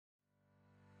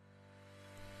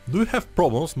Do you have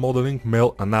problems modeling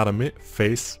male anatomy,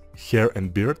 face, hair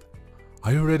and beard?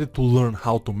 Are you ready to learn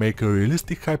how to make a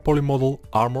realistic high poly model,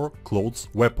 armor, clothes,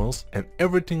 weapons and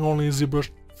everything only in Zbrush,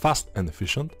 fast and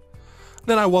efficient?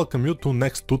 Then I welcome you to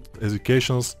Next Tooth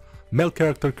Education's Male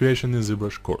Character Creation in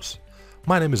Zbrush course.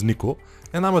 My name is Nico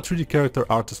and I'm a 3D character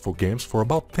artist for games for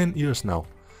about 10 years now.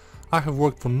 I have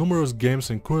worked for numerous games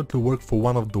and currently work for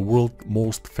one of the world's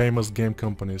most famous game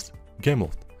companies,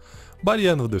 Gameloft. By the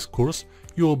end of this course,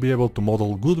 you will be able to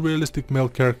model good realistic male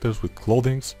characters with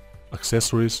clothing,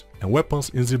 accessories and weapons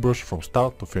in Zbrush from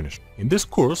start to finish. In this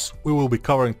course, we will be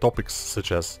covering topics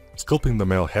such as sculpting the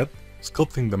male head,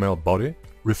 sculpting the male body,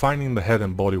 refining the head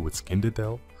and body with skin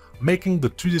detail, making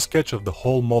the 3D sketch of the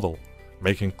whole model,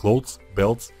 making clothes,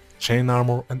 belts, chain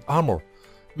armor and armor,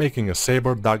 making a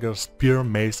saber, dagger, spear,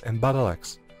 mace and battle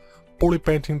axe, poly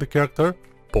painting the character,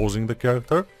 posing the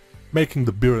character, making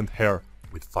the beard and hair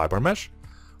with fiber mesh,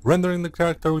 rendering the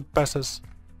character with passes,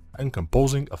 and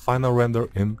composing a final render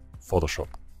in Photoshop.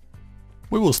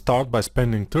 We will start by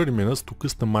spending 30 minutes to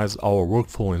customize our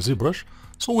workflow in Zbrush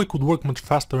so we could work much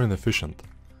faster and efficient.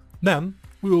 Then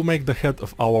we will make the head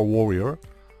of our warrior,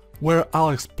 where I'll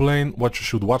explain what you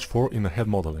should watch for in a head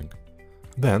modeling.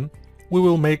 Then we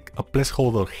will make a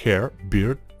placeholder hair,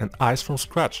 beard and eyes from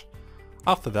scratch.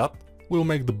 After that, we'll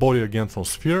make the body again from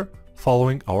sphere,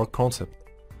 following our concept.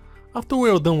 After we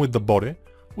are done with the body,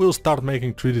 we'll start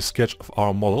making 3D sketch of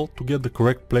our model to get the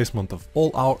correct placement of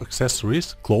all our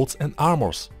accessories, clothes and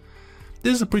armors.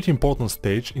 This is a pretty important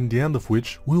stage, in the end of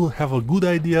which we will have a good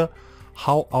idea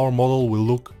how our model will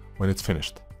look when it's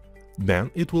finished. Then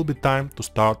it will be time to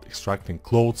start extracting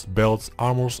clothes, belts,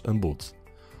 armors and boots.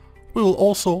 We will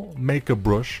also make a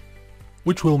brush,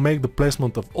 which will make the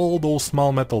placement of all those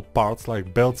small metal parts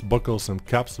like belts, buckles and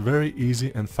caps very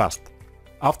easy and fast.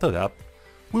 After that,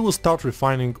 we will start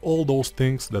refining all those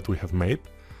things that we have made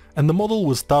and the model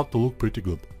will start to look pretty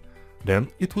good. Then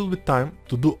it will be time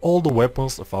to do all the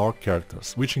weapons of our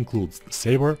characters, which includes the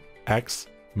saber, axe,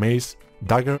 mace,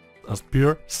 dagger and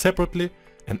spear separately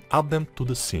and add them to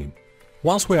the scene.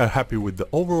 Once we are happy with the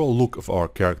overall look of our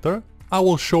character, I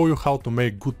will show you how to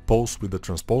make good pose with the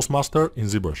Transpose Master in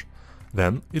Zbrush.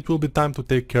 Then it will be time to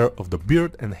take care of the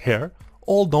beard and hair,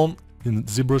 all done in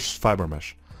Zbrush's fiber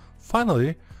mesh.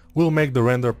 Finally, we'll make the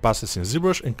render passes in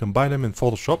Zbrush and combine them in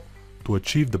Photoshop to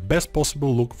achieve the best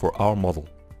possible look for our model.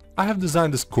 I have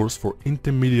designed this course for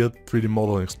intermediate 3D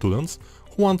modeling students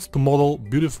who want to model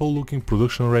beautiful looking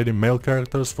production ready male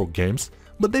characters for games,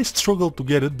 but they struggle to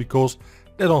get it because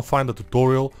they don't find a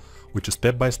tutorial which is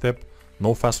step by step,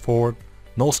 no fast forward,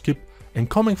 no skip and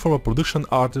coming from a production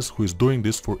artist who is doing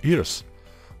this for years.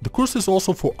 The course is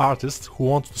also for artists who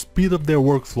want to speed up their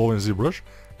workflow in Zbrush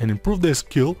and improve their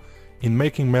skill in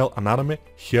making male anatomy,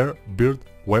 hair, beard,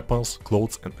 weapons,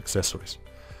 clothes and accessories.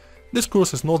 This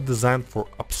course is not designed for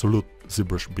absolute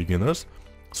Zbrush beginners,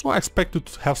 so I expect you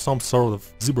to have some sort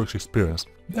of Zbrush experience.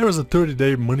 There is a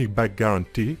 30-day money-back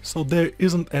guarantee, so there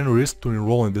isn't any risk to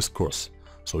enroll in this course.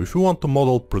 So if you want to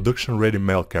model production-ready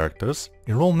male characters,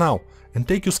 enroll now and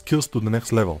take your skills to the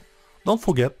next level. Don't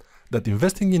forget that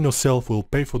investing in yourself will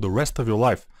pay for the rest of your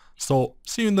life, so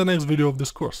see you in the next video of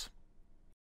this course.